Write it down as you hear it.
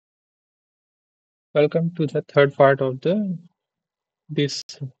Welcome to the third part of the this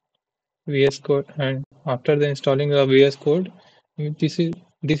VS Code, and after the installing the VS Code, this is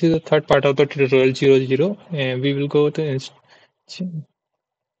the third part of the tutorial 00, and we will go to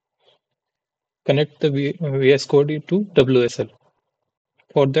connect the VS Code to WSL.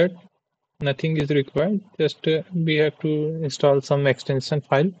 For that, nothing is required. Just we have to install some extension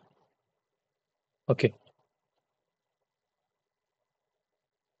file. Okay,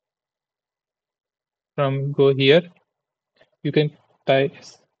 from go here, you can type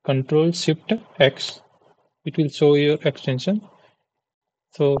Control Shift X. It will show your extension.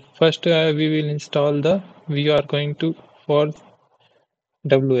 So first we will install the we are going to for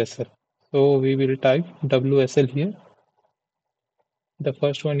WSL. So we will type WSL here. The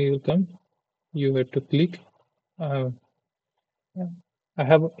first one you will come. You have to click. Uh, I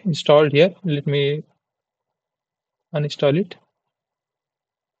have installed here. Let me uninstall it.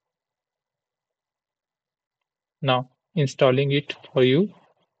 Now installing it for you.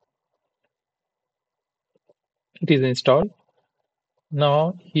 It is installed.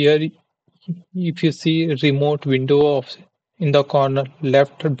 Now here, if you see remote window of in the corner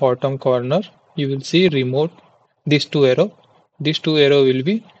left bottom corner, you will see remote. These two arrow. These two arrow will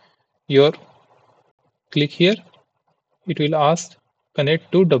be your click here. It will ask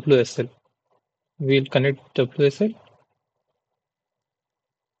connect to WSL. We'll connect WSL.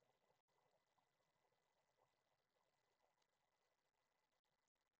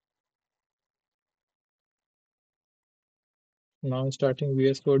 Now starting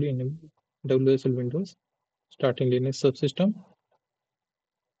VS Code in WSL Windows. Starting Linux subsystem.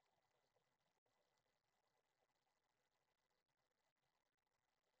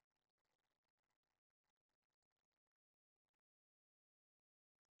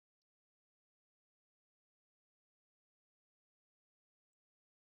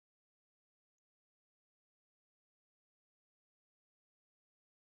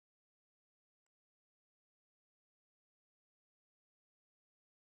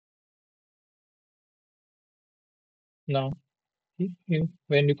 Now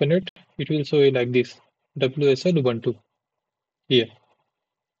when you connect, it will show you like this. WSL Ubuntu here.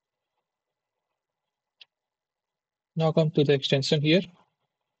 Now come to the extension here.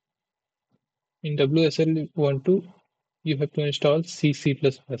 In WSL Ubuntu, you have to install C++.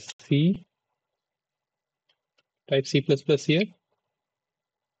 C, type C++ here.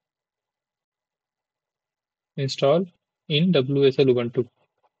 Install in WSL Ubuntu.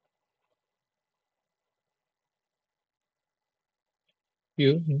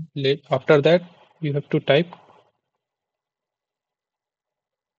 After that, you have to type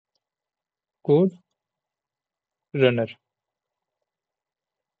code runner.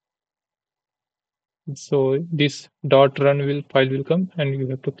 So this dot run file will come and you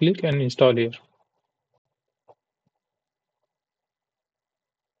have to click and install here.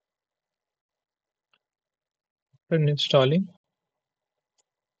 And installing.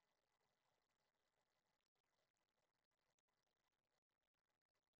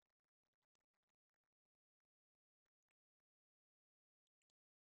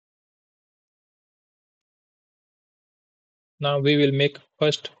 Now we will make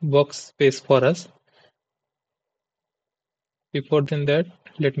first workspace for us. Before than that,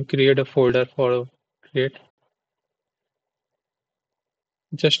 let me create a folder for create.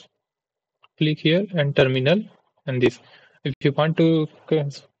 Just click here and terminal and this. If you want to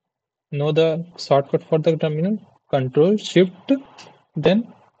know the shortcut for the terminal, Control Shift,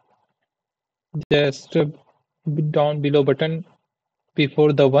 then just down below button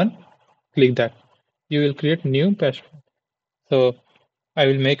before the one, click that. You will create new password. So I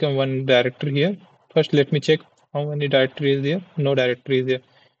will make a one directory here. First, let me check how many directories is there. No directory is there.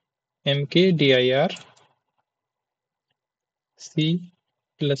 mkdir c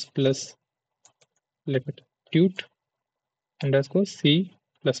plus plus let me tut underscore c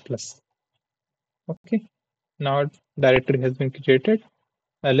plus plus. Okay. Now directory has been created.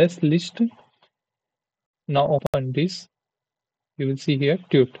 ls list. Now open this. You will see here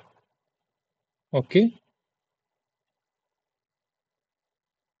tut. Okay.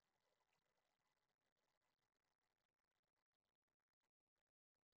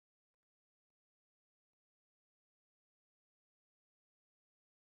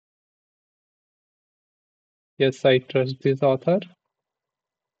 Yes, I trust this author.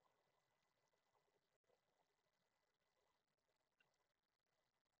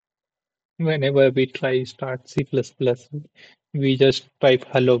 Whenever we try start C++, we just type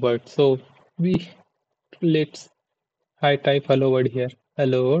hello world. So we let's I type hello world here.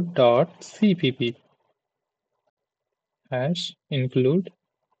 Hello dot cpp hash include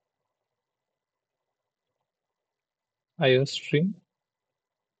iostream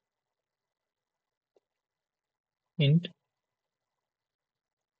int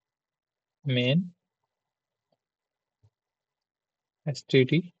main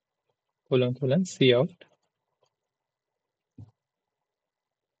std cout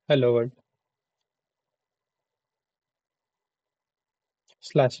hello world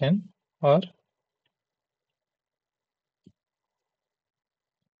slash n, or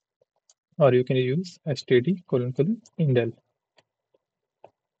you can use std indel,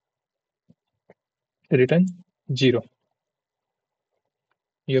 return 0.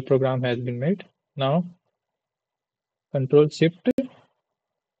 Your program has been made. Now control shift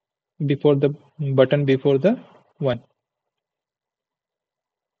before the button before the 1.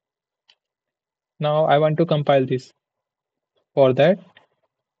 Now I want to compile this. For that,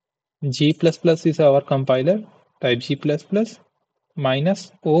 G++ is our compiler. Type G++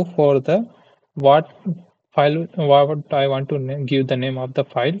 minus O for the what file, what I want to give the name of the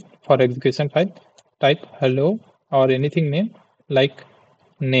file for execution file. Type hello or anything name like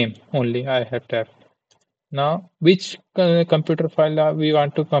name only I have typed. Now, which computer file we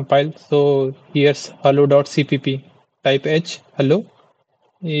want to compile? So here's hello.cpp. Type H hello.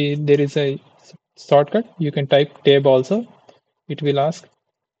 There is a shortcut. You can type tab also. It will ask.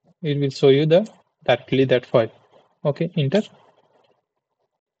 It will show you the directly that file. Okay, enter.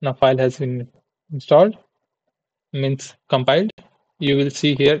 Now file has been installed. Means compiled. You will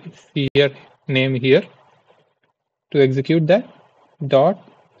see here name here. To execute that dot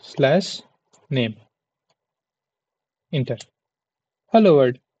slash name. Enter. Hello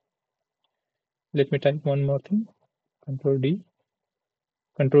world. Let me type one more thing. Control D.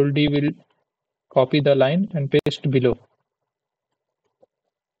 Control D will copy the line and paste below.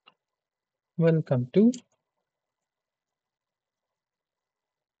 Welcome to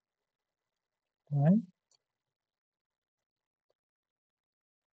my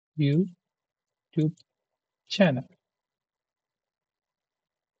YouTube channel.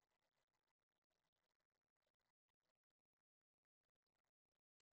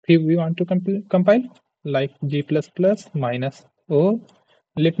 If we want to compile like G++ minus O,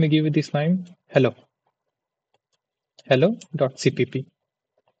 let me give you this line hello hello.cpp.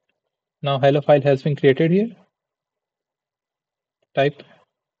 Now hello file has been created here. Type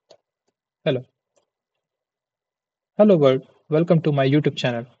hello world, welcome to my YouTube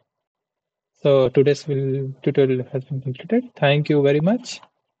channel. So today's tutorial has been completed. Thank you very much.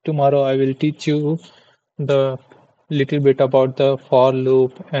 Tomorrow I will teach you the little bit about the for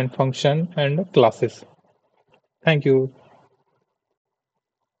loop and function and classes. Thank you.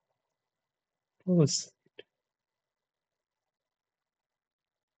 Yes.